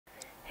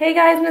Hey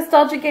guys,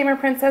 Nostalgic Gamer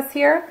Princess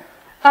here.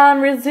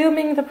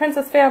 Resuming the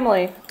Princess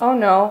family. Oh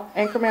no,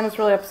 Anchorman is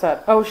really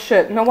upset. Oh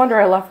shit, no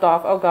wonder I left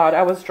off. Oh god,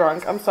 I was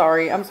drunk. I'm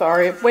sorry, I'm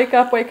sorry. Wake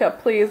up,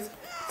 please.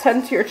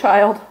 Tend to your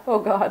child. Oh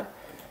god.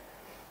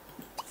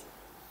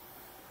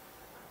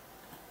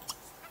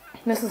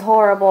 This is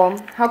horrible.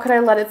 How could I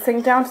let it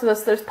sink down to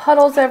this? There's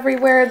puddles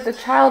everywhere. The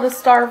child is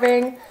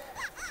starving.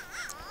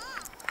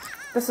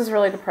 This is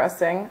really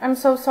depressing. I'm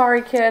so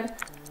sorry, kid.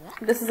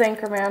 This is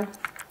Anchorman.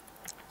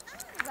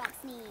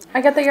 I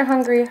get that you're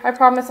hungry. I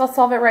promise I'll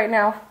solve it right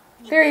now.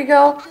 There you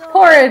go.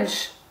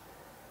 Porridge!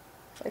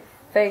 Like,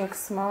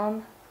 thanks,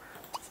 Mom.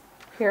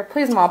 Here,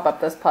 please mop up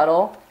this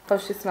puddle. Oh,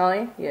 she's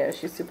smelly? Yeah,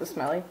 she's super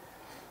smelly.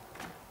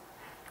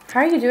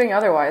 How are you doing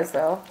otherwise,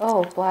 though?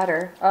 Oh,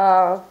 bladder.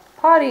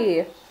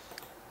 Potty!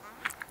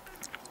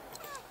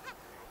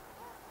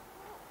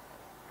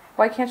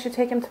 Why can't you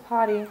take him to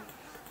potty?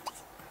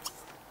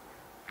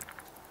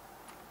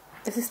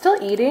 Is he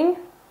still eating?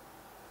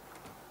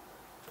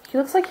 He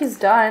looks like he's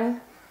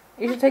done.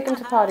 You should take him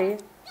to potty.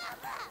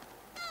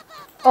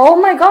 Oh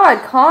my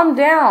god, calm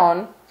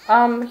down.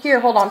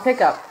 Here, hold on,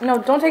 pick up.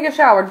 No, don't take a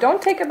shower.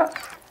 Don't take a...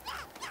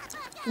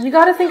 You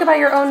gotta think about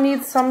your own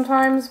needs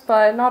sometimes,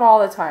 but not all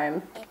the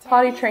time.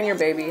 Potty train your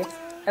baby,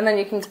 and then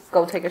you can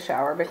go take a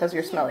shower because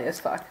you're smelly as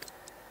fuck.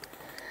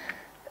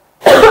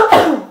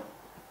 I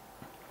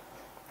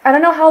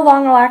don't know how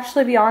long I'll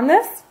actually be on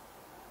this,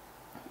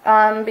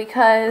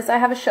 because I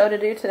have a show to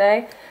do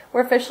today. We're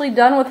officially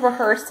done with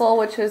rehearsal,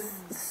 which is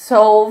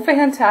so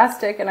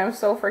fantastic, and I'm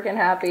so freaking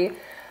happy.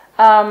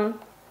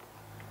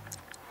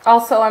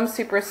 Also, I'm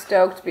super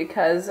stoked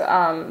because,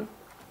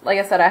 like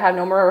I said, I have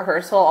no more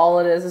rehearsal. All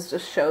it is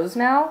just shows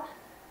now.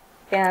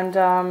 And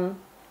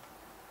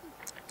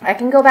I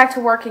can go back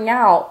to working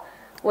out,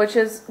 which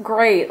is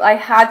great. I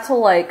had to,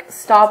 like,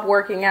 stop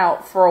working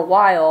out for a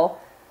while.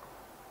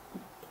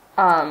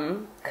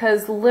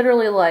 Because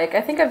literally, like, I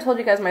think I've told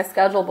you guys my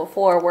schedule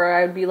before where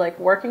I'd be, like,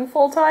 working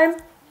full-time.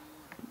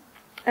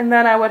 And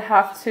then I would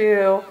have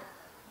to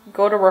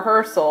go to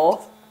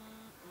rehearsal.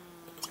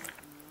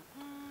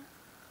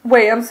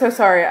 Wait, I'm so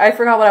sorry. I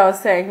forgot what I was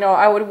saying. No,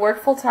 I would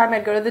work full-time.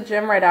 I'd go to the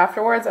gym right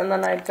afterwards, and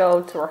then I'd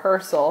go to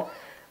rehearsal.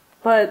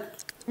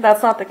 But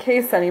that's not the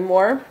case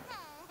anymore.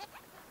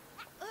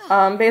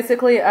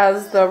 Basically,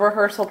 as the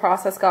rehearsal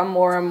process got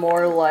more and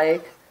more,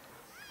 like,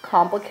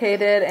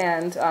 complicated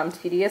and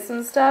tedious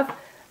and stuff,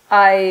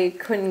 I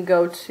couldn't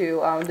go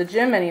to the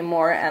gym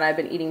anymore, and I've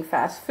been eating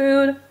fast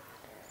food.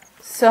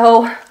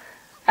 So,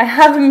 I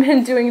haven't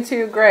been doing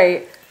too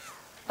great.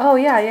 Oh,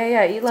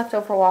 yeah, eat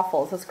leftover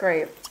waffles, that's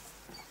great.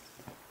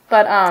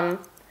 But,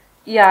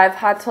 yeah, I've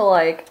had to,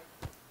 like...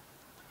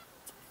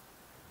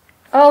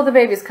 Oh, the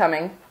baby's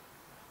coming.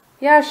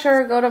 Yeah,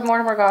 sure, go to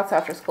Mortimer Gott's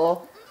after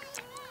school.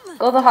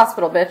 Go to the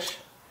hospital, bitch.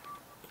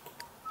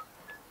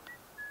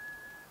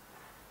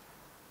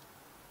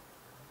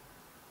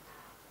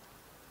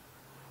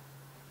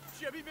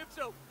 Shibby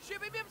Mipso!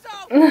 Shibby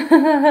Mipso!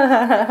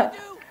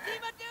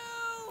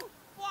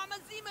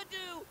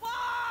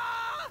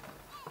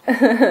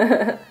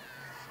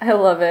 I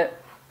love it.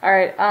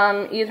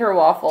 Alright, eat her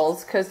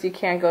waffles, because you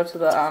can't go to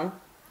the,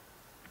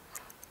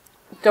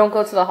 don't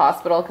go to the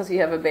hospital, because you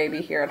have a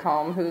baby here at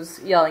home who's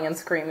yelling and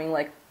screaming,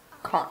 like,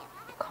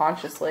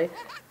 consciously.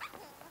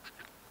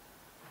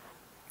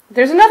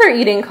 There's another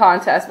eating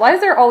contest. Why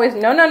is there always...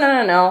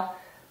 No.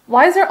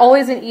 Why is there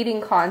always an eating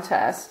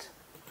contest?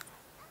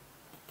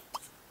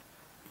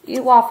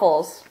 Eat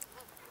waffles.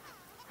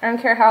 I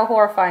don't care how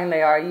horrifying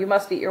they are. You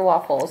must eat your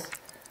waffles.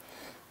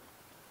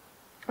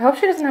 I hope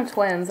she doesn't have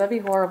twins. That'd be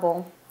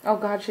horrible. Oh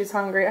god, she's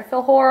hungry. I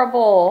feel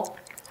horrible.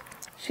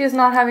 She is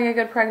not having a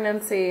good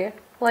pregnancy.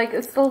 Like,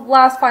 it's the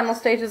last final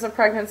stages of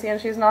pregnancy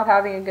and she's not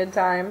having a good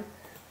time.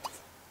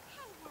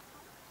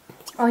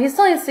 Oh, he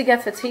still needs to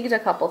get fatigued a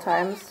couple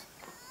times.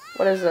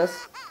 What is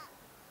this?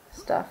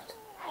 Stuffed.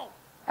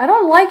 I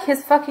don't like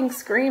his fucking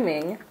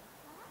screaming.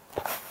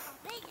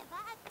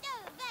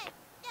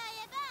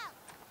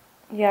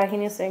 Yeah, he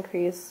needs to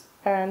increase.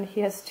 And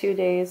he has 2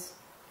 days,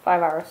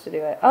 5 hours to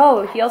do it.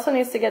 Oh, he also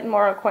needs to get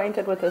more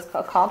acquainted with his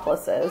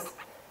accomplices.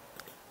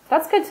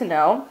 That's good to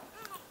know.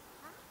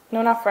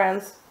 No, not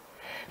friends.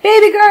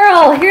 Baby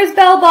girl! Here's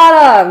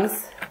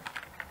BELLBOTTOMS!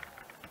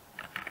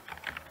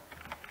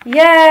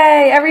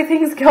 Yay!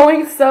 Everything's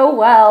going so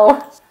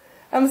well.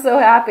 I'm so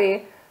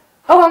happy.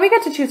 Oh, and we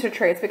get to choose her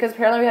traits because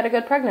apparently we had a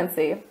good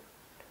pregnancy.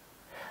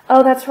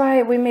 Oh, that's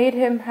right. We made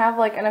him have,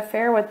 like, an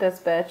affair with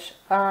this bitch.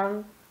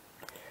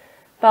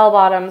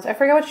 BELLBOTTOMS. I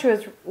forget what she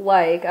was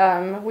like.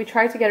 We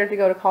tried to get her to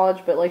go to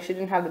college, but, like, she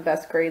didn't have the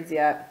best grades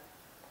yet.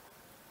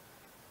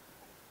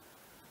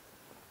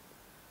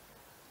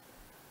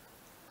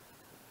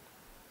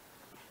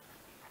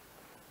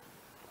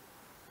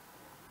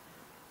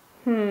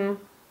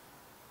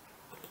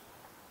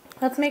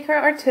 Let's make her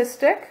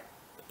artistic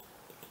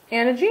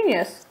and a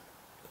genius.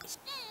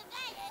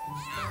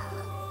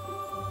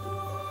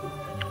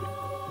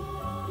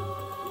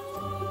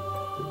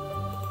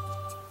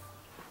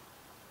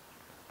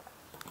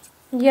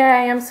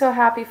 Yay, I'm so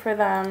happy for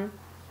them.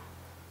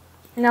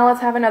 Now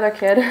let's have another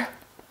kid.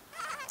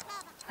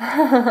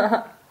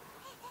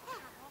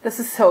 This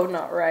is so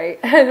not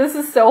right. This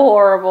is so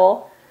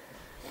horrible.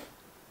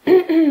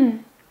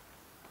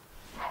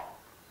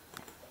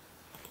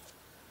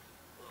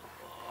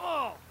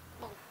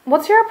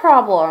 What's your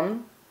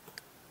problem?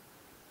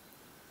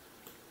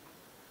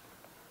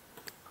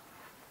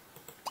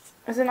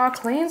 Is it not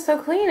clean? So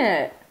clean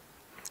it.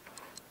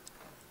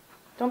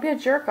 Don't be a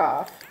jerk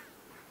off.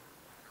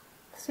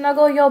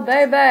 Snuggle your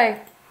baby.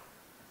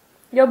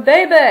 Your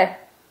baby.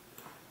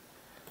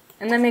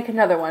 And then make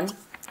another one.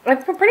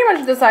 I've pretty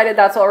much decided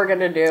that's what we're going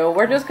to do.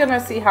 We're just going to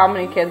see how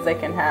many kids they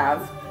can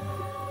have.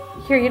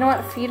 Here, you know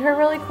what? Feed her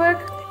really quick.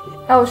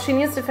 Oh, she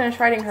needs to finish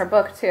writing her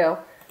book, too.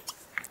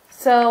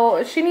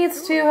 So, she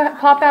needs to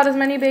pop out as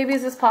many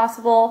babies as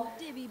possible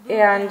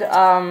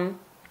and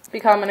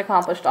become an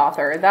accomplished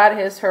author. That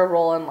is her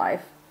role in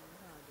life.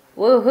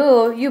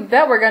 Woohoo! You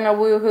bet we're going to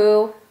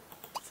woohoo.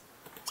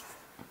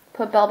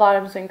 Put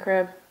bell-bottoms in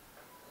crib.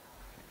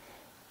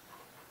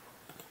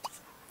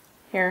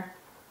 Here.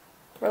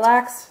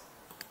 Relax.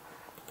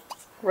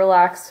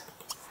 Relax.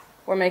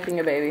 We're making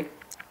a baby.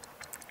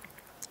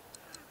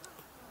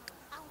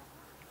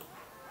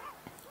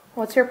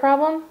 What's your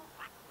problem?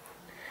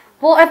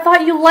 Well, I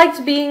thought you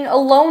liked being a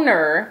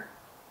loner.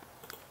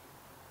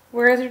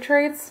 Where is your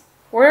traits?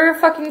 Where are your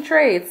fucking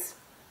traits?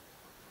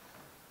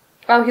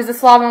 Oh, he's a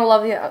Slav and will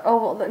love the...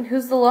 Oh, well, then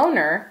who's the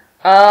loner?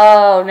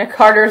 Oh, Nick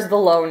Carter's the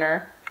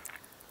loner.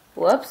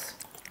 Whoops.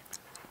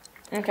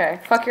 Okay,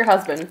 fuck your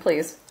husband,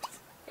 please.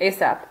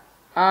 ASAP.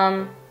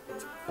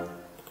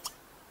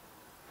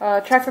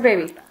 Try for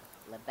baby.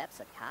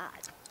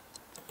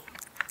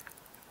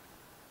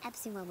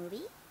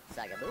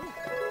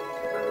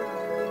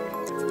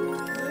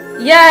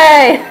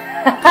 Yay!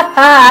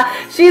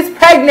 She's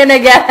pregnant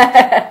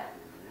again!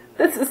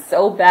 This is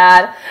so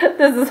bad.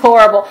 This is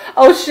horrible.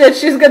 Oh shit,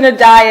 she's gonna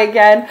die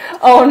again.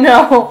 Oh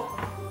no.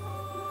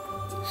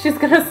 She's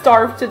gonna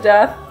starve to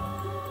death.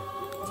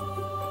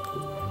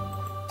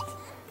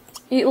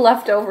 Eat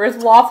leftovers,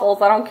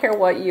 waffles. I don't care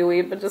what you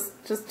eat, but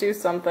just do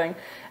something.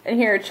 And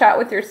here, chat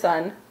with your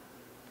son.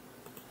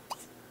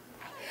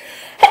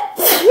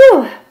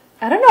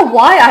 I don't know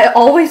why I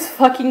always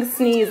fucking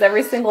sneeze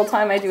every single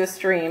time I do a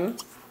stream.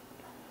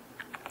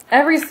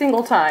 Every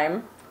single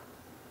time.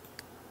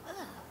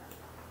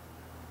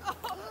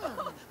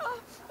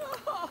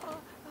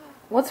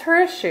 What's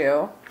her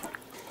issue?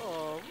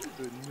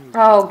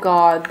 Oh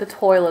god, the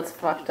toilet's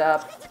fucked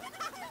up.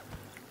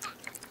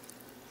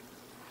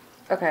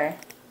 Okay.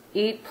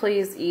 Eat,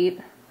 please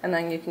eat, and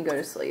then you can go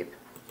to sleep.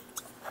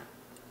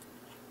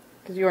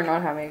 Because you are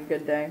not having a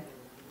good day.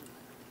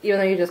 Even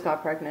though you just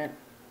got pregnant.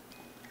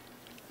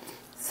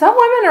 Some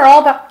women are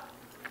all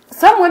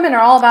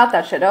about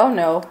that shit. Oh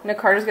no, Nick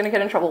Carter's gonna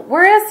get in trouble.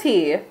 Where is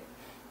he?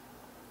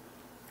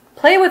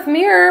 Play with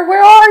mirror,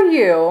 where are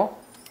you?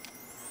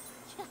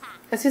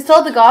 Is he still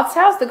at the Goth's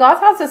house? The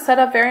Goth's house is set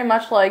up very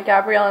much like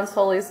Gabrielle and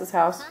Solis'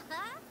 house.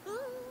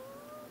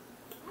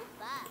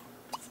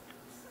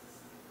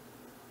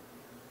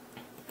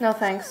 No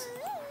thanks.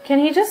 Can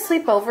he just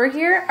sleep over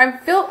here? I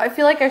feel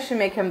like I should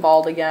make him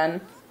bald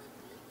again.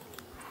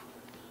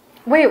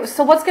 Wait,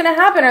 so what's gonna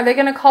happen? Are they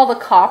gonna call the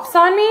cops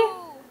on me?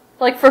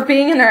 Like for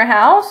being in their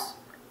house?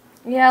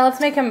 Yeah, let's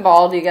make him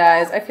bald, you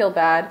guys. I feel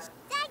bad.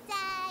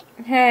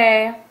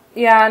 Hey.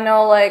 Yeah,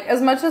 no, like,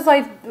 as much as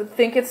I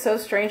think it's so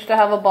strange to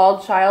have a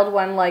bald child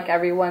when, like,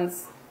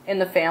 everyone's in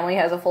the family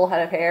has a full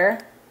head of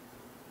hair,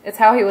 it's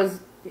how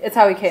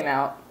he came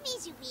out.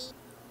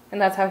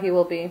 And that's how he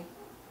will be.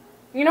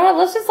 You know what,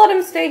 let's just let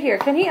him stay here.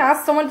 Can he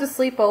ask someone to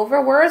sleep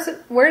over?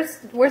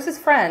 Where's his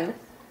friend?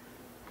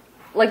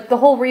 Like, the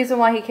whole reason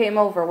why he came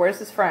over. Where's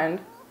his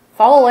friend?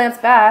 Follow Lance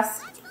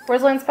Bass.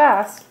 Where's Lance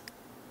Bass?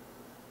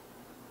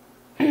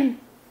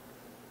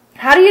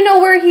 How do you know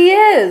where he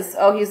is?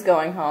 Oh, he's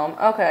going home.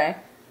 Okay.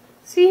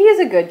 See, he's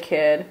a good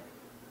kid.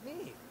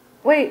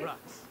 Wait.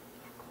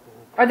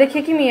 Are they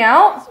kicking me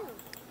out?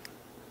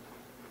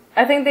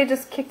 I think they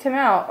just kicked him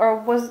out. Or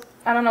was...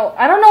 I don't know.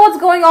 I don't know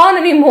what's going on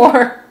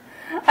anymore.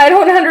 I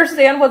don't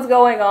understand what's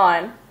going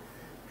on.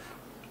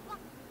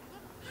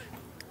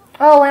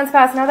 Oh, Lance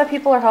Bass, now that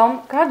people are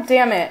home. God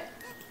damn it.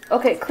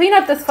 Okay, clean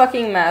up this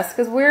fucking mess,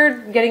 because we're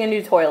getting a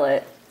new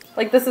toilet.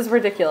 Like, this is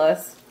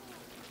ridiculous.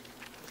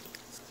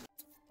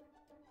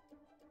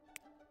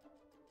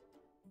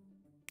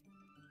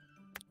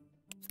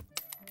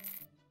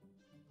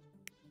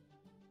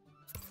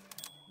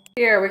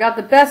 Here, we got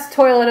the best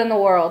toilet in the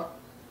world.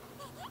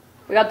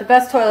 We got the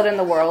best toilet in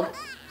the world.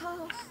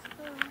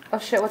 Oh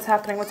shit, what's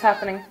happening? What's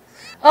happening?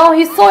 Oh,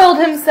 he soiled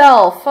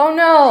himself! Oh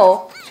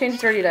no! Change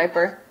dirty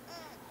diaper.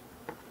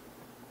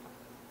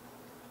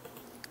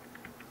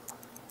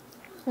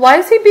 Why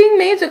is he being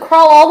made to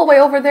crawl all the way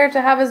over there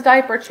to have his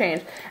diaper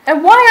changed?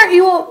 And why aren't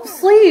you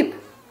asleep?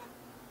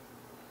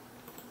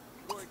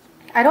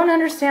 I don't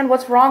understand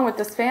what's wrong with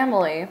this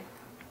family.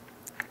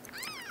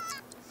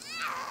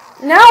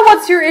 Now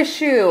what's your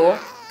issue?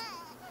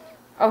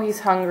 Oh,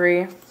 he's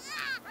hungry.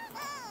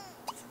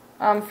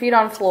 Feet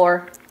on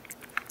floor.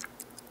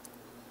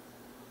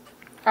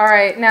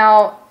 Alright,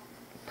 now,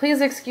 Please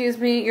excuse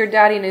me, your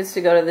daddy needs to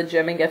go to the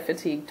gym and get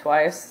fatigued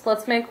twice.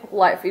 Let's make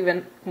life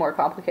even more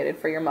complicated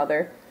for your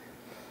mother.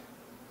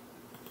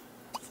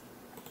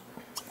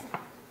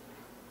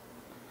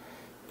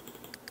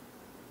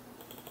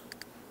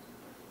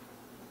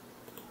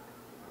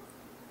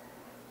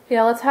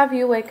 Yeah, let's have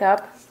you wake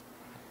up.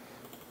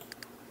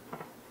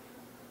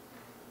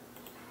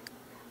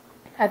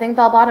 I think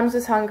Bellbottoms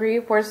is hungry.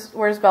 Where's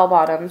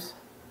Bellbottoms?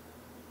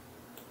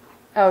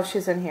 Oh,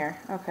 she's in here.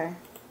 Okay.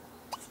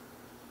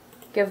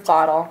 Give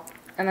bottle.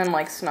 And then,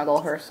 like,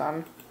 snuggle her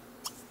some.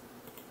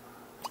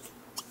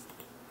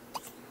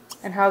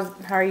 And how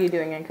are you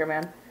doing,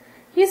 Anchorman?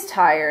 He's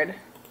tired.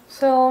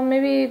 So,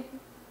 maybe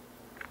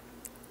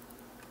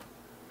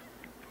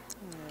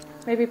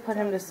put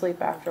him to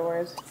sleep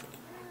afterwards.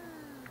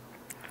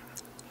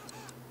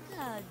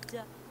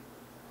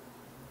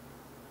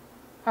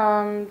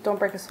 Don't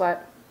break a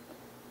sweat.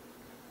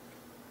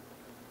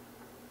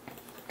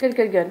 Good,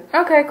 good, good.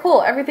 Okay,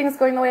 cool. Everything's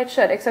going the way it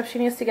should, except she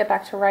needs to get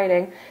back to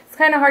writing. It's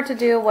kind of hard to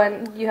do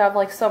when you have,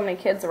 like, so many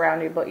kids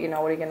around you, but, you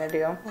know, what are you going to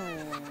do?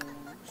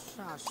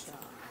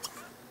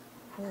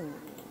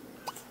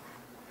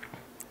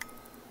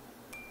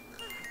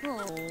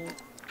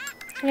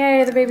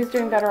 Yay, the baby's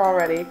doing better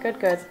already. Good,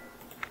 good.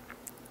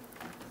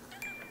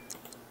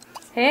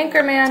 Hey,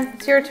 Anchorman,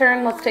 it's your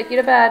turn. Let's take you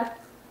to bed.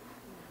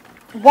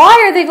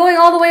 Why are they going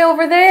all the way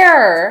over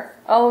there?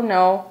 Oh,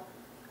 no.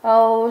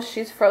 Oh,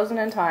 she's frozen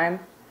in time.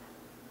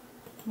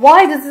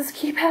 Why does this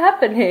keep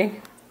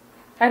happening?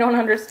 I don't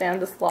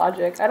understand this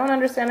logic. I don't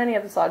understand any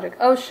of this logic.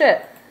 Oh,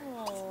 shit.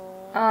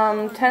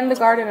 Tend the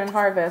garden and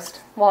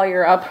harvest while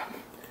you're up.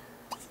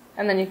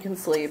 And then you can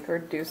sleep or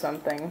do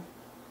something.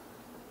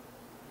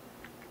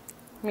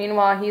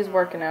 Meanwhile, he's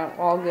working out.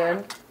 All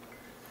good.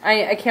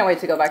 I can't wait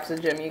to go back to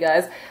the gym, you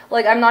guys.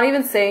 Like, I'm not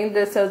even saying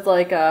this as,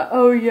 like,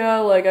 oh, yeah,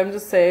 like, I'm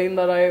just saying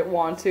that I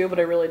want to, but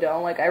I really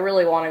don't. Like, I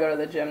really want to go to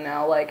the gym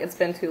now. Like, it's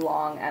been too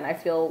long, and I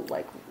feel,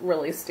 like,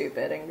 really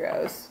stupid and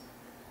gross.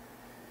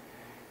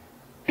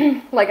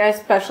 Like, I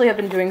especially have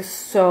been doing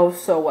so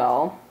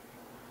well.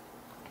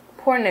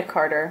 Poor Nick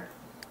Carter.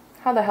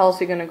 How the hell is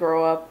he gonna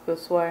grow up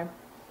this way?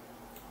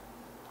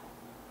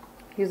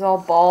 He's all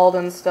bald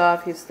and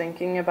stuff. He's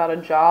thinking about a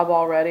job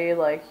already.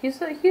 Like,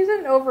 he's an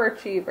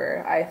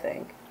overachiever, I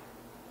think.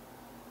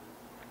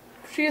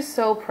 She is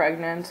so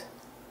pregnant.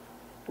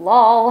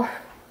 Lol.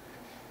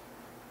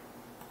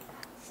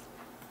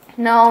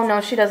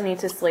 No, she doesn't need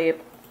to sleep.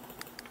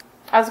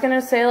 I was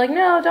gonna say, like,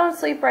 no, don't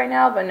sleep right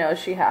now, but no,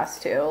 she has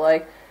to.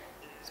 Like,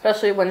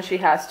 especially when she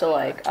has to,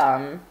 like,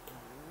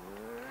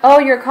 Oh,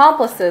 your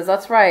accomplices,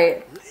 that's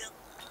right.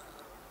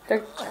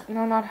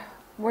 No, not...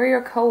 Where are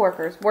your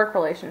coworkers? Work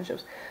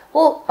relationships.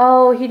 Well,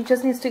 oh, he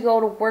just needs to go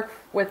to work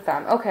with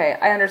them. Okay,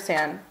 I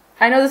understand.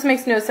 I know this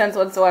makes no sense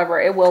whatsoever.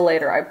 It will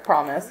later, I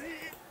promise.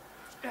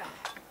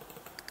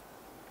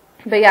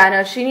 But yeah,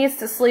 no, she needs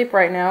to sleep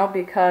right now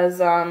because,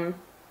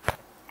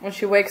 when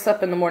she wakes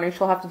up in the morning,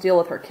 she'll have to deal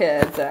with her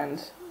kids,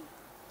 and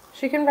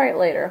she can write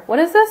later. What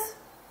is this?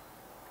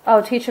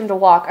 Oh, teach him to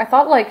walk. I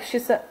thought, like,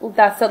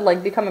 that said,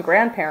 like, become a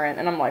grandparent,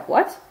 and I'm like,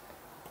 what?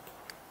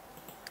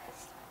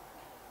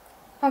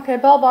 Okay,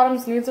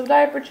 Bellbottoms needs a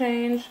diaper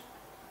change.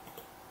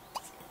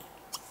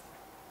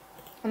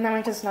 And then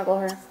we can snuggle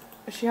her.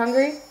 Is she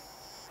hungry?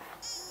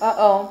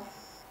 Uh-oh.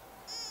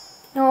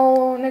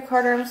 No, Nick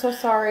Carter, I'm so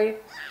sorry.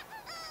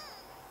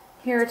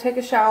 Here, take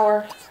a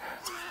shower.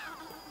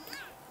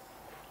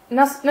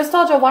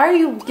 Nostalgia, why are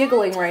you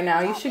giggling right now?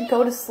 You should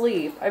go to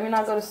sleep. I mean,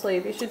 not go to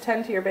sleep. You should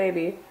tend to your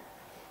baby.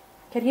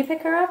 Can he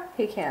pick her up?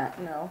 He can't.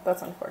 No,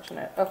 that's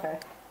unfortunate. Okay.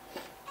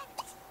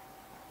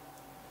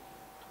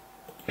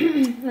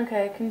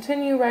 Okay,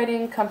 continue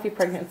writing comfy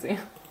pregnancy.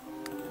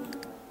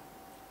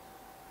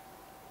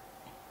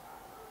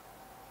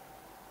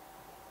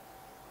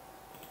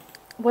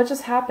 What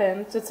just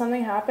happened? Did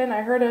something happen?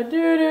 I heard a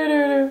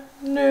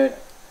doo-doo-doo-doo-doo.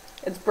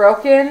 It's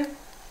broken?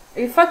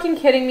 Are you fucking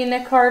kidding me,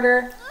 Nick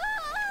Carter?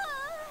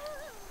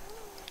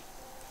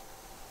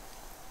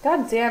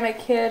 God damn it,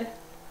 kid.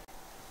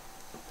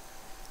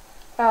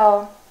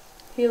 Oh,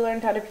 he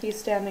learned how to pee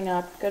standing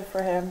up. Good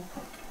for him.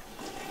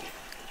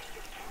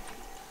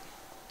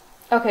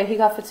 Okay, he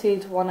got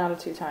fatigued 1 out of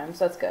 2 times.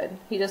 That's good.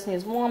 He just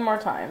needs one more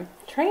time.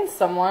 Train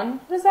someone?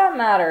 What does that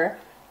matter?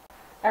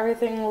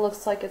 Everything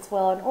looks like it's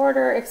well in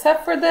order,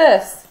 except for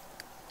this.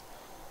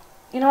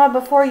 You know what?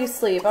 Before you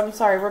sleep, I'm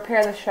sorry,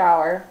 repair the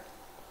shower.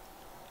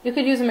 You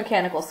could use a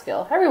mechanical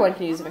skill. Everyone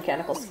can use a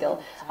mechanical skill.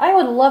 I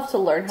would love to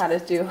learn how to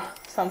do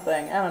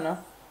something. I don't know.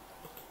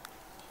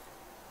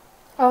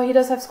 Oh, he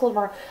does have school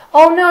tomorrow.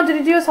 Oh no, did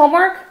he do his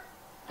homework?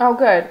 Oh,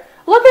 good.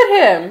 Look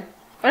at him!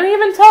 I didn't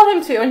even tell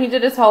him to, and he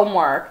did his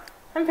homework.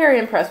 I'm very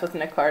impressed with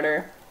Nick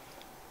Carter.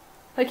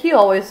 Like, he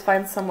always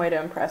finds some way to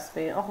impress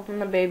me. Oh,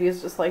 and the baby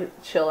is just,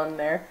 like, chilling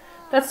there.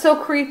 That's so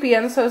creepy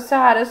and so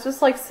sad. It's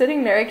just, like,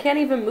 sitting there. It can't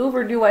even move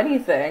or do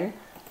anything.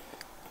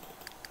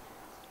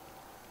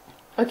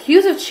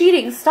 Accused of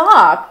cheating.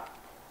 Stop.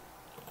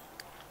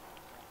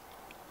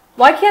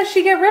 Why can't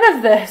she get rid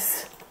of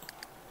this?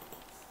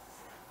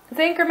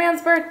 It's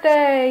Anchorman's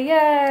birthday.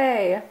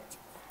 Yay.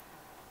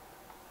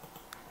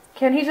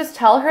 Can he just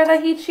tell her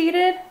that he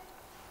cheated?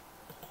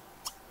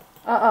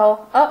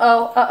 Uh-oh.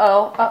 Uh-oh.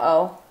 Uh-oh.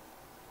 Uh-oh.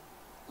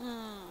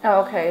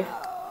 Oh, okay.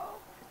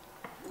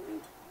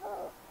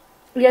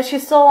 Yeah, she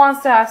still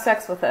wants to have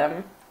sex with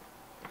him.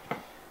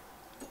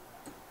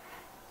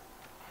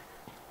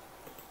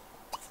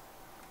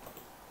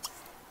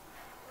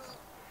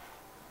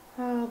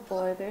 Oh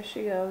boy, there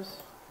she goes.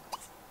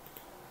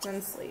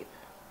 Then sleep.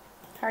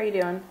 How are you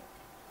doing?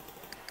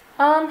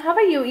 How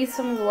about you eat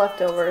some of the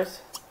leftovers?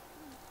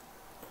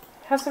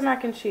 Have some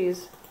mac and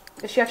cheese.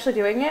 Is she actually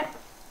doing it?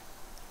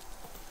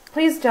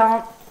 Please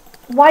don't.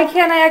 Why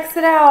can't I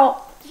exit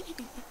out?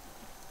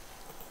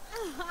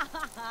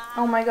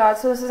 Oh my god,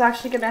 so this is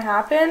actually gonna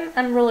happen?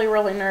 I'm really,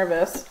 really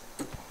nervous.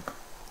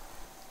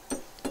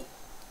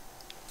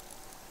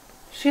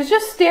 She's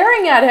just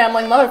staring at him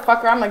like,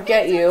 motherfucker, I'm gonna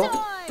get you.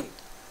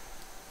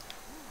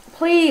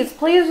 Please,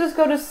 please just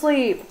go to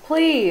sleep.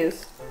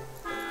 Please.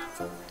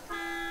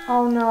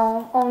 Oh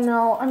no, oh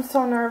no, I'm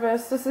so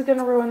nervous. This is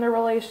gonna ruin their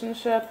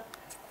relationship.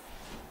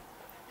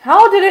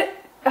 How did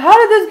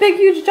this big,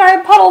 huge,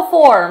 giant puddle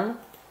form?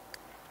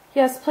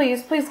 Yes,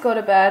 please, please go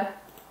to bed.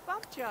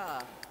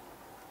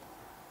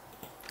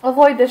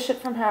 Avoid this shit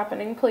from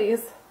happening,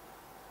 please.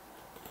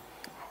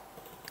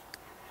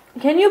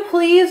 Can you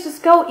please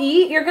just go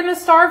eat? You're gonna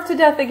starve to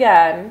death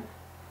again.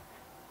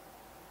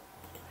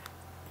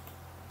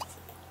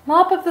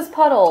 Mop up this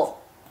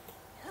puddle.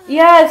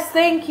 Yes,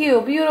 thank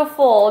you.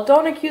 Beautiful.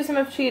 Don't accuse him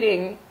of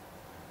cheating.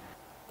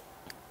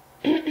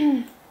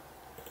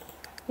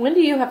 When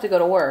do you have to go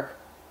to work?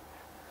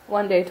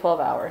 1 day, 12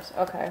 hours.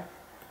 Okay.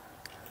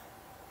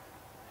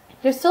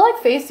 They're still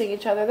like facing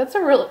each other. That's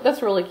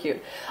really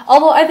cute.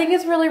 Although I think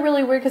it's really,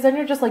 really weird because then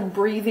you're just like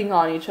breathing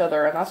on each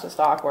other and that's just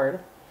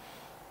awkward.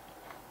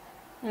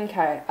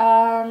 Okay.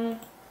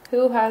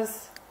 Who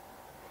has...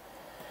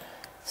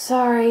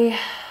 Sorry.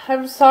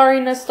 I'm sorry,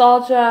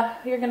 Nostalgia.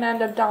 You're gonna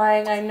end up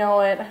dying. I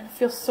know it. I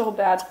feel so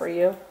bad for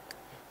you.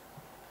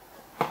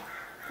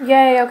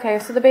 Yay, okay.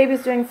 So the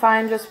baby's doing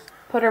fine. Just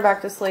put her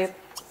back to sleep.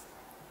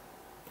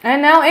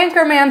 And now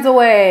Anchorman's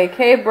away.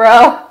 Okay,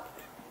 bro.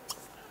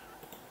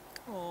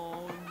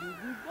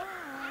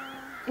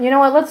 You know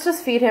what? Let's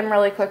just feed him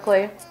really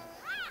quickly.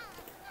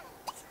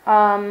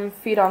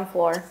 Feed on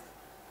floor.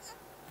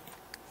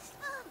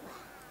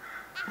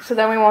 So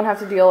then we won't have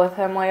to deal with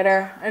him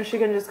later. And she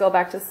can just go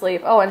back to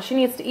sleep. Oh, and she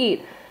needs to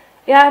eat.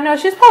 Yeah, no,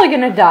 she's probably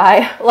gonna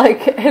die,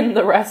 like, in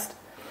the rest.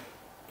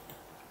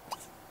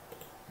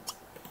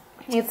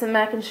 Eat some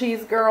mac and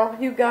cheese, girl.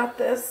 You got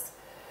this.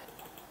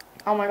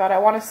 Oh my god, I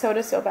want a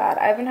soda so bad.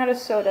 I haven't had a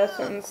soda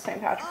since St.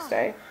 Patrick's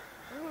Day.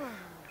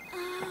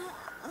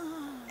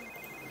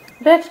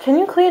 Bitch, can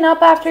you clean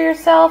up after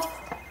yourself?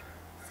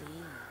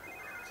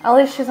 At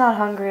least she's not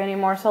hungry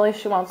anymore, so at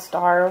least she won't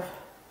starve.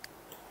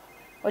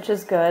 Which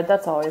is good.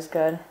 That's always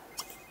good.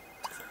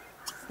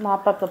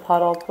 Mop up the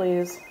puddle,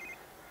 please.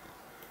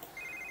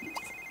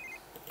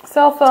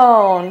 Cell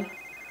phone.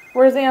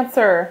 Where's the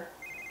answer?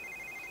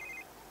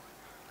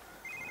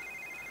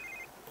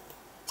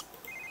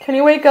 Can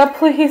you wake up,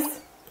 please?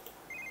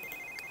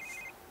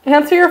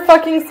 Answer your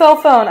fucking cell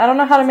phone. I don't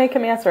know how to make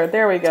him answer it.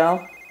 There we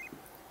go.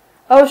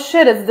 Oh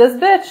shit, it's this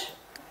bitch?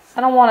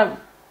 I don't want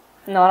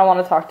to... No, I don't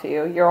want to talk to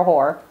you. You're a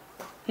whore.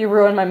 You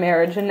ruined my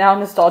marriage, and now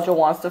Nostalgia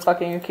wants to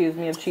fucking accuse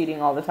me of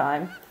cheating all the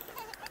time.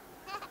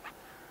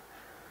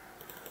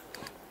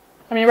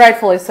 I mean,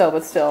 rightfully so,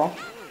 but still.